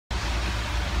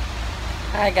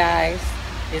Hi guys,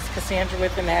 it's Cassandra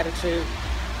with an attitude,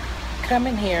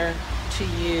 coming here to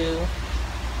you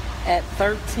at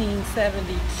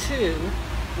 1372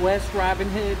 West Robin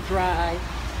Hood Drive.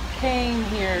 Came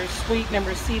here, suite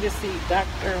number C to C,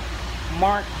 Dr.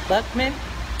 Mark Buchman.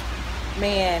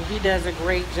 Man, he does a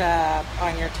great job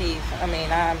on your teeth. I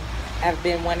mean, I've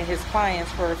been one of his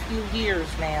clients for a few years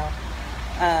now.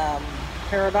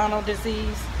 Periodontal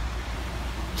disease,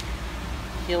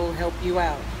 he'll help you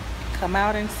out. Come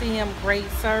out and see him. Great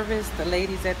service. The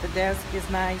ladies at the desk is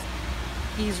nice.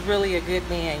 He's really a good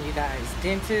man, you guys.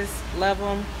 Dentists love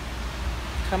him.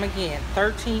 Come again.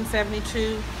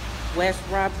 1372 West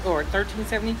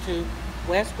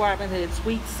Robin Hood,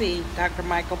 Suite C. Dr.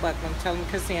 Michael Buchman. Tell him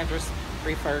Cassandra's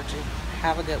referred you.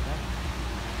 Have a good one.